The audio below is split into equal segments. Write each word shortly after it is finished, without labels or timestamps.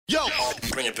Yo,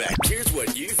 bring it back. Here's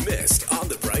what you've missed on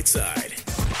the bright side.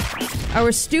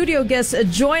 Our studio guest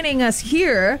joining us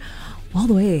here all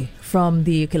the way from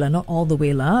the, not all the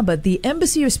way but the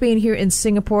Embassy of Spain here in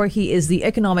Singapore. He is the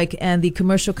Economic and the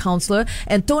Commercial Counselor,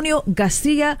 Antonio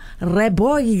García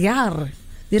Rebollar.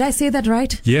 Did I say that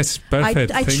right? Yes,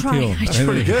 perfect. I Thank try. you. That's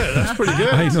pretty good. That's pretty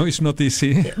good. I know it's not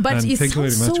easy. But and it thank you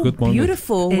very sounds much. so Good morning.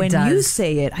 beautiful when you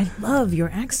say it. I love your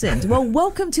accent. Well,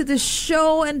 welcome to the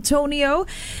show, Antonio.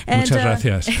 And, Muchas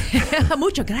gracias.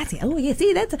 Muchas gracias. Oh, yeah,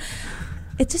 see,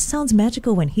 it just sounds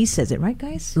magical when he says it, right,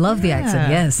 guys? Love the accent,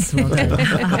 yes. Well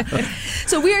done.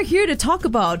 So we are here to talk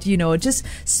about, just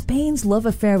Spain's love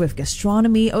affair with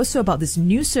gastronomy, also about this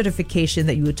new certification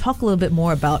that you would talk a little bit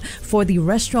more about for the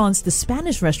restaurants, the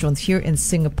Spanish restaurants here in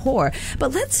Singapore.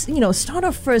 But let's, start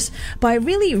off first by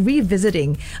really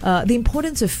revisiting the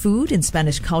importance of food in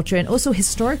Spanish culture and also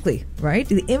historically, right?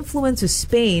 The influence of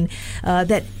Spain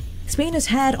that Spain has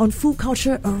had on food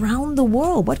culture around the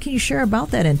world. What can you share about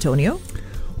that, Antonio?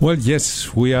 Well,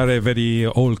 yes, we are a very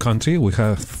old country. We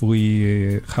have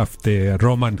the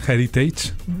Roman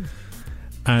heritage,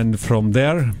 and from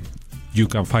there you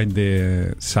can find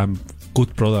some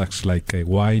good products like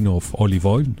wine of olive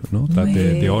oil. That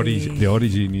the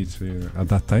origin is at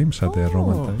that time, at the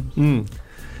Roman time.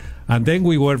 And then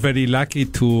we were very lucky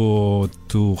to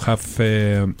have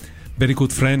very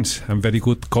good friends and very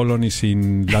good colonies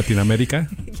in Latin America.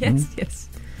 Yes.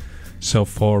 So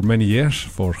for many years,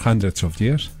 for hundreds of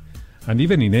years, and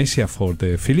even in Asia for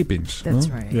the Philippines. That's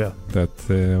right. Yeah. That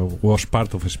was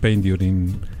part of Spain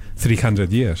during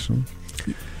 300 years.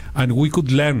 And we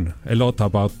could learn a lot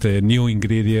about new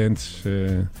ingredients,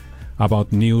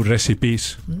 about new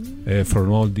recipes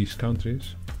from all these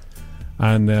countries.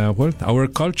 And our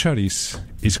culture is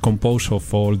composed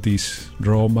of all these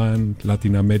Roman,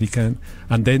 Latin American,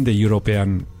 and then the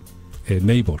European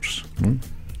neighbors.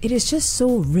 It is just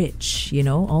so rich,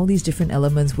 all these different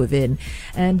elements within.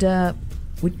 And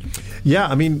yeah,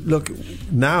 I mean, look,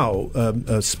 now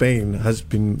Spain has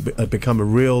become a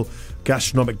real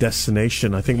gastronomic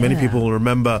destination. I think many people will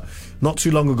remember not too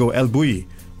long ago, El Bulli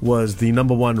was the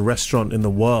 #1 restaurant in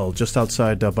the world just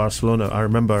outside Barcelona. I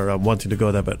remember wanting to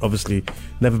go there, but obviously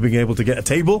never being able to get a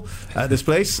table at this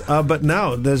place. But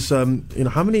now there's,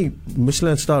 how many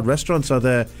Michelin-starred restaurants are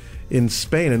there in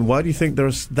Spain, and why do you think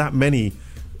there's that many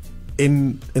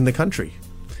in the country?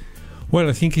 Well,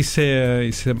 I think it's a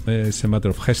matter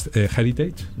of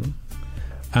heritage,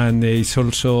 and it's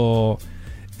also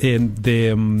in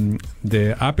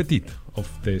the appetite of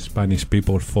the Spanish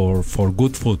people for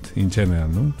good food in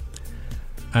general.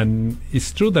 And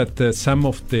it's true that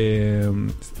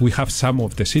we have some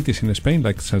of the cities in Spain,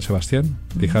 like San Sebastián.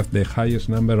 They have the highest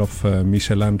number of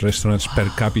Michelin restaurants per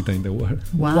capita in the world.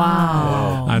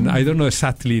 Wow. And I don't know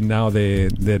exactly now the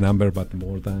number, but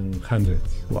more than hundreds.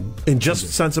 Wow. In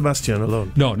just San Sebastián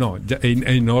alone? No,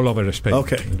 in all over Spain.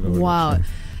 Okay. Wow.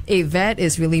 Hey, that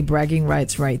is really bragging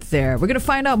rights right there. We're going to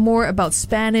find out more about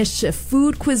Spanish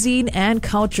food, cuisine, and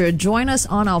culture. Join us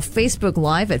on our Facebook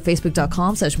Live at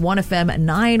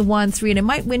facebook.com/1FM913. And it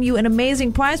might win you an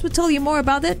amazing prize. We'll tell you more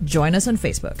about that. Join us on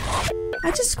Facebook.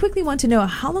 I just quickly want to know,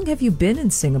 how long have you been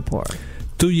in Singapore?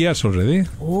 2 years already.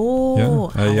 Oh.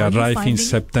 Yeah. I arrived in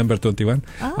September 21.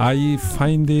 I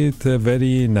find it a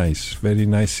very nice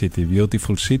city,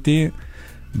 beautiful city.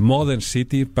 Modern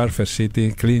city, perfect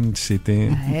city, clean city.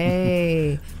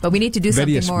 Hey, but we need to do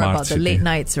something more about the late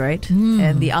nights, right?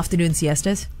 And the afternoon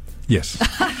siestas. Yes.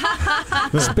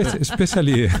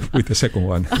 Especially with the second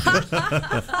one.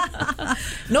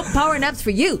 No power naps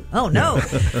for you. Oh, no.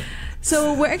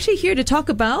 So we're actually here to talk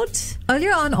about...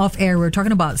 Earlier on off air, we were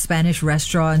talking about Spanish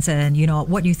restaurants and,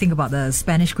 what you think about the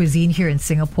Spanish cuisine here in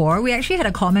Singapore. We actually had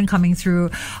a comment coming through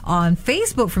on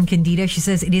Facebook from Candida. She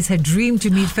says it is her dream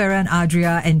to meet Farah and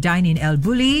Adria and dine in El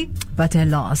Bulli, but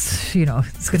alas,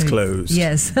 it's closed.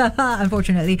 Yes,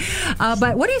 unfortunately.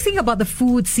 But what do you think about the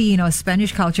food scene or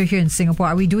Spanish culture here in Singapore?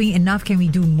 Are we doing enough? Can we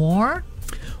do more?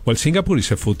 Well, Singapore is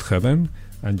a food heaven.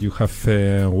 And you have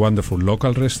wonderful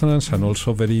local restaurants and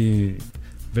also very,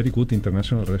 very good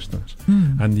international restaurants.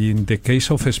 And in the case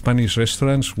of Spanish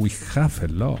restaurants, we have a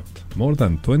lot, more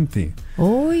than 20.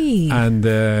 Oy. And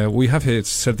we have a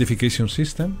certification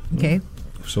system. Okay.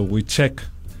 So we check.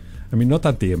 I mean, not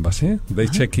at the embassy. They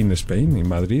check in Spain, in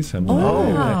Madrid. Some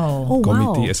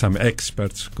committee, some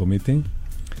experts committee.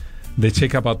 They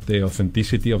check about the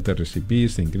authenticity of the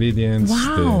recipes, the ingredients,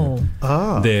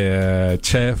 the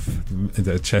chef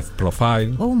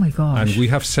profile. Oh my gosh. And we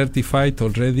have certified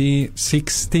already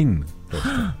 16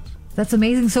 restaurants. That's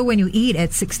amazing. So when you eat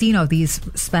at 16 of these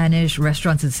Spanish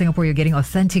restaurants in Singapore, you're getting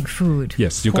authentic food.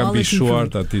 Yes, you can be Quality sure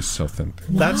food. that it's authentic.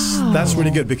 That's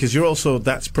really good because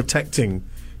that's protecting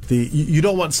you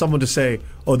don't want someone to say,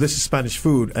 oh, this is Spanish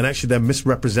food, and actually they're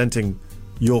misrepresenting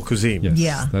your cuisine. Yes,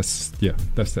 Yeah. that's the reason.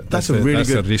 Plus,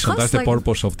 That's the like,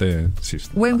 purpose of the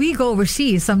system. When we go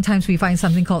overseas, sometimes we find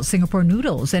something called Singapore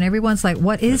noodles, and everyone's like,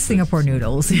 what is Singapore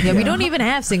noodles? Yeah, we don't even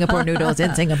have Singapore noodles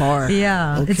in Singapore.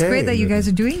 Yeah, it's Okay. great that you guys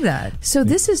are doing that. So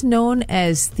this is known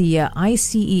as the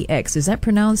ICEX. Is that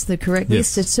pronounced the correctly?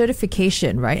 Yes. It's a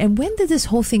certification, right? And when did this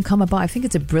whole thing come about? I think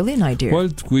it's a brilliant idea. Well,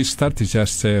 we started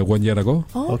just 1 year ago.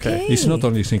 Okay. It's not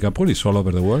only Singapore; it's all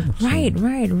over the world. So-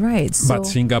 Right. So But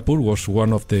Singapore was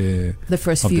one of the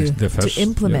first of few the first, to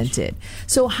implement yes. it.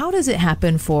 So how does it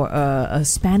happen for a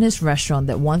Spanish restaurant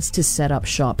that wants to set up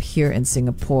shop here in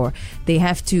Singapore? They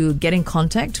have to get in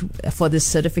contact for this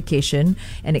certification,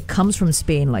 and it comes from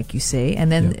Spain, like you say,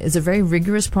 and then it's a very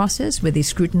rigorous process where they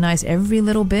scrutinize every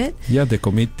little bit. Yeah, the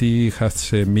committee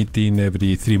has a meeting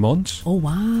every 3 months, Oh,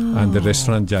 wow. and the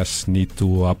restaurant just need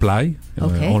to apply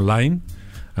Okay. online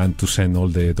and to send all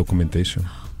the documentation.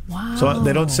 Wow. So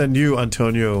they don't send you,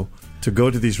 Antonio, to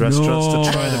go to these restaurants No.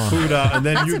 to try the food out, and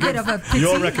then That's you a bit give of a pity.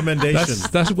 your recommendation.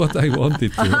 That's what I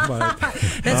wanted to. But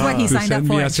That's what he to signed up send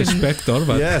for, me as actually. inspector,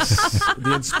 but Yes,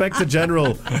 the Inspector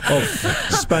General of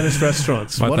Spanish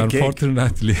restaurants. but What a gig.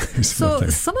 unfortunately, it's So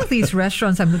not. some of these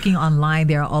restaurants I'm looking online,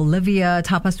 there are Olivia,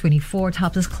 Tapas 24,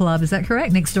 Tapas Club, is that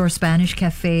correct? Next door Spanish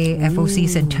Cafe, FOC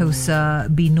Sentosa,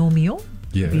 Binomio.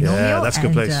 Yeah. Binomio, Yeah, that's a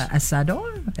good and, place. Asador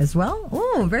as well.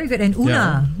 Oh, very good. And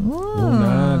Una.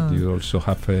 Una, you also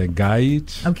have a guide.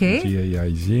 Okay.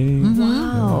 GAIG.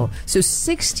 Wow. So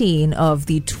 16 of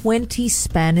the 20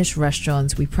 Spanish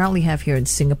restaurants we proudly have here in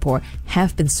Singapore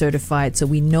have been certified. So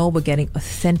we know we're getting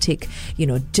authentic,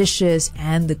 dishes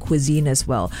and the cuisine as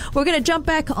well. We're going to jump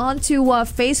back onto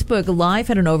Facebook Live.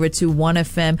 Head on over to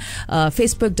 1FM,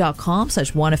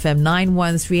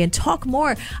 facebook.com/1FM913 and talk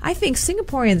more. I think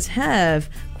Singaporeans have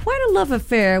quite a love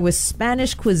affair with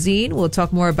Spanish cuisine. We'll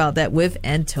talk more about that with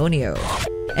Antonio.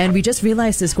 And we just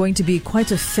realized there's going to be quite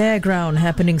a fairground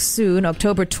happening soon,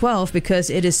 October 12th, because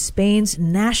it is Spain's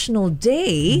National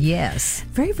Day. Yes.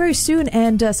 Very, very soon.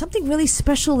 And something really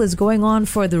special is going on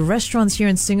for the restaurants here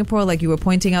in Singapore, like you were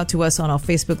pointing out to us on our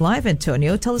Facebook Live,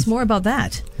 Antonio. Tell us more about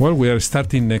that. Well, we are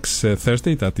starting next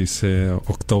Thursday, that is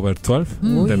October 12th,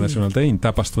 International Day. In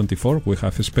Tapas 24, we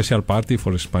have a special party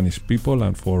for Spanish people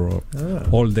and for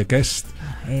all the guests.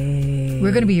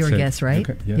 We're going to be your So- guests, right?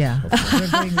 okay, yes, Yeah. of course. We're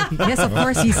going with you. Yes, of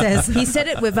course, he says. He said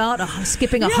it without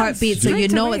skipping a Yes, heartbeat, so you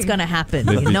straight know away. it's going to happen.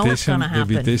 The You know it's invitation, going to the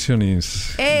happen. invitation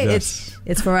is... Hey, yes.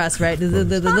 it's for us, right? There's a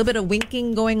little bit of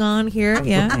winking going on here.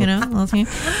 Yeah, okay.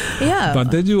 Yeah.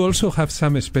 But then you also have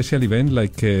some special event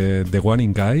like the one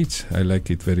in Guides. I like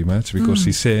it very much because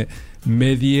it's a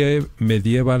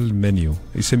medieval menu.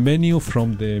 It's a menu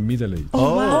from the Middle Age.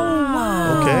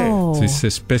 Okay. So it's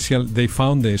a special. They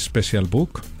found a special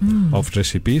book of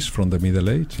recipes from the Middle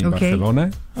Age in Okay.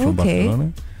 Barcelona, from Okay.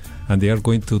 Barcelona, and they are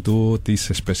going to do this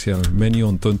special menu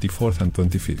on 24th and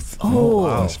 25th.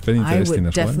 That's very I interesting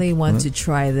would as well. definitely want to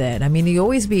try that. I mean, you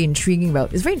always be intriguing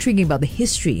about. It's very intriguing about the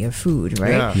history of food,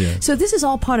 right? Yeah. Yeah. So this is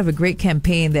all part of a great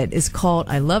campaign that is called.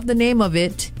 I love the name of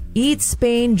it. Eat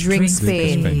Spain, drink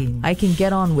Spain. Spain. I can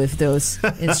get on with those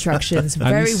instructions And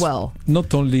very it's well.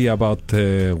 Not only about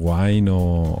wine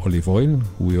or olive oil,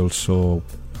 we also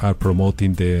are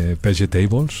promoting the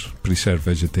vegetables, preserved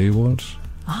vegetables,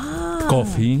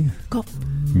 coffee,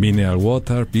 mineral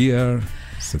water, beer,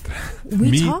 etc.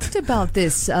 We Meat. talked about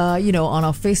this, on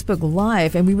our Facebook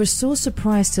Live, and we were so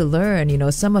surprised to learn,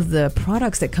 some of the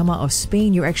products that come out of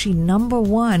Spain. You're actually number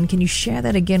one. Can you share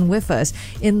that again with us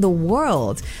in the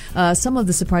world? Some of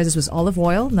the surprises was olive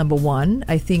oil, number one.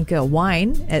 I think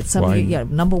wine at some,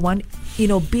 Wine. number one.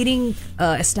 Beating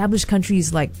established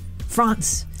countries like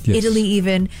France. Yes. Italy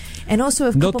even, and also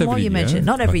a Not couple more every you year, mentioned.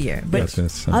 Not every but year, but yes,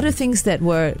 yes, other things that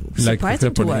were Like, for surprising to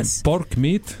example, in us. pork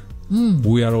meat,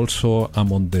 we are also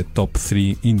among the top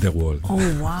 3 in the world. Oh,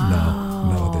 wow.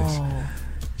 Nowadays.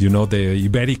 The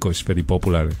Iberico is very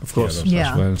popular. Of course.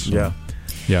 Yeah. As well, so, Yeah.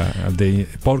 Yeah, the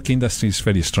pork industry is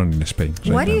very strong in Spain.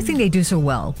 Why right do you now. think they do so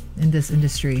well in this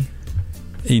industry?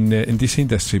 In this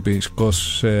industry?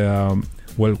 Because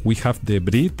we have the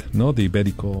breed, the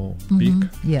Iberico pig.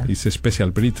 Yeah. It's a special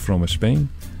breed from Spain,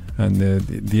 and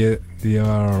they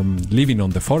are living on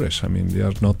the forest. I mean, they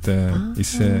are not.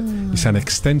 It's an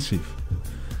extensive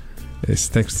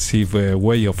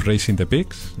way of raising the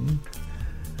pigs.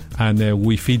 And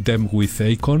we feed them with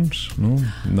acorns,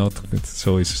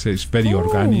 so it's very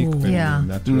organic, very Yeah.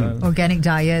 natural. Organic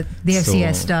diet. They have So-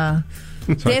 siesta.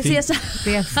 So I Yes, think- yes.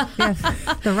 They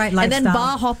have the right lifestyle. And then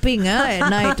bar hopping at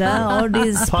night. All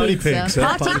these Party pigs, pigs,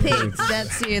 huh? Party Party pigs. pigs.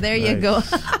 That's you. There you Nice. go.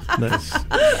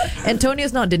 Nice.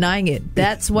 Antonio's not denying it.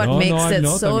 That's what No, makes I'm it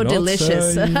not, so I'm not,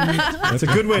 delicious. It's a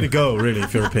good way to go, really,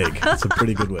 if you're a pig. It's a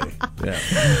pretty good way. Yeah.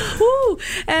 Woo.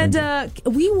 And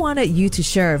we wanted you to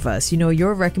share with us,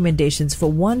 your recommendations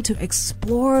for one to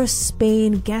explore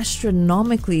Spain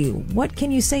gastronomically. What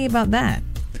can you say about that?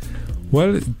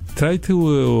 Well, try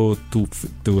to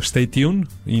stay tuned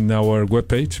in our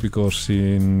webpage because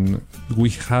we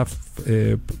have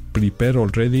prepared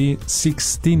already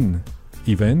 16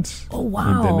 events Oh,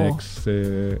 wow. in the next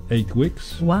 8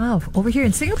 weeks Wow, over here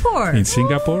in Singapore. in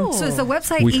Singapore. So is the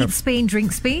website We Eat have- Spain,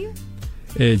 Drink Spain?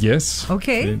 Yes.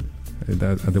 Okay. At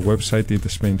the website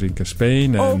is Spain Drink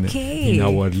Spain and Okay. in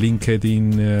our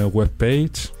LinkedIn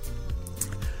webpage.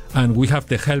 And we have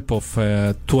the help of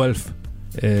 12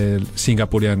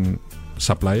 Singaporean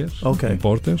suppliers, Okay.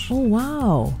 importers, Oh,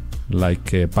 wow.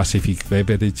 like Pacific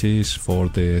Beverages for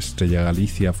the Estrella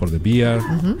Galicia for the beer,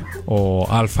 or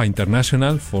Alpha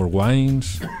International for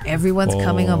wines. Everyone's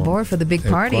coming on board for the big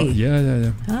party.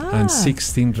 Yeah. Ah. And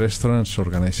 16 restaurants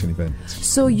organizing events.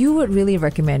 So you would really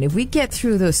recommend, if we get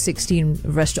through those 16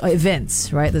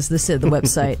 events, right? This is the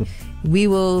website. We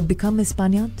will become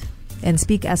Español and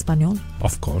speak Español.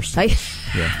 Of course. Right?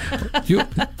 Yeah.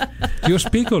 You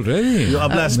speak already. Yo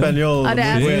habla español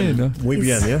muy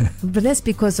bien, yeah? But that's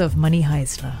because of Money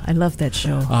Heist. I love that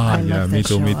show. Ah, I love yeah, that me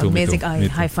too, show. me too, me Amazing. too, me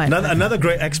too. High five. Another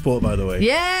great export, by the way.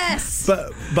 Yes.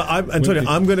 But Antonio,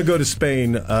 I'm going to go to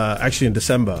Spain actually in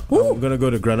December. I'm going to go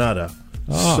to Granada.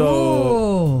 So,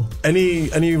 Oh.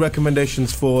 any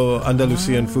recommendations for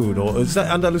Andalusian food, or is that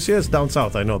Andalusia? It's down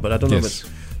south, I know, but I don't know. Yes. If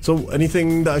so,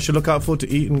 anything that I should look out for to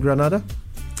eat in Granada?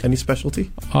 Any specialty?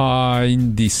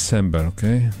 In December,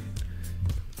 okay.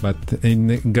 But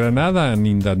in Granada and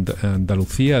in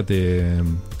Andalusia,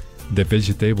 the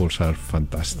vegetables are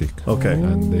fantastic. Okay.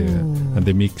 And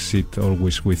they mix it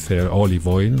always with olive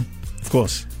oil. Of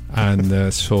course.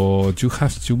 And so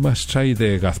you must try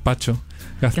the gazpacho.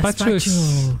 Gazpacho is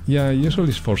Gazpacho. usually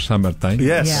it's for summertime.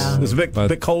 Yes. Yeah. It's a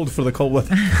bit cold for the cold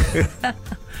weather.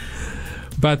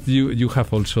 But you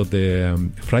have also the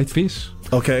fried fish.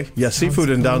 Okay. Yeah, seafood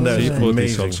and down there is Seafood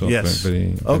is amazing. also Yes. a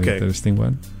very Okay. interesting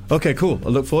one. Okay, cool. I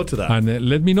look forward to that. And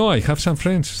let me know. I have some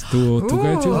friends to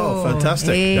guide you. Oh,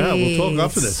 fantastic. Yeah, we'll talk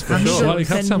after this, for I'm sure. Well, I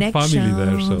have some family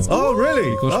there, so Oh, really?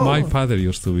 because my father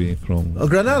used to be from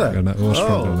Granada. was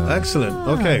from Oh, Granada. excellent.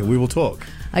 Okay, we will talk.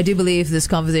 I do believe this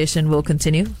conversation will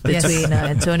continue Yes. between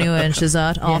Antonio and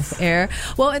Shazad off air.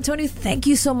 Well, Antonio, thank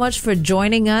you so much for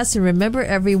joining us. And remember,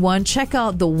 everyone, check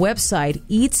out the website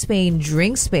Eat Spain,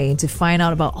 Drink Spain to find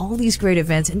out about all these great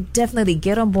events and definitely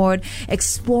get on board,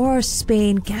 explore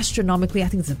Spain gastronomically. I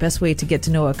think it's the best way to get to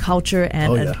know a culture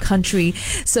and a country.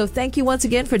 So thank you once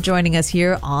again for joining us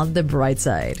here on The Bright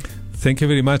Side. Thank you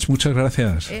very much. Muchas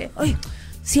gracias. Oye,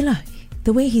 Sila,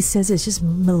 the way he says it's just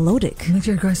melodic.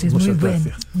 Muchas gracias. Muchas Muy bien.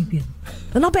 gracias. Muy bien.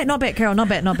 Not bad, Carol. Not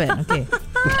bad. Okay.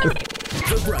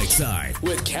 The Bright Side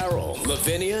with Carol,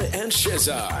 Lavinia, and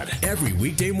Shazad. Every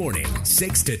weekday morning,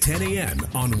 6 to 10 a.m.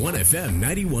 on 1FM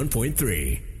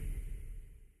 91.3.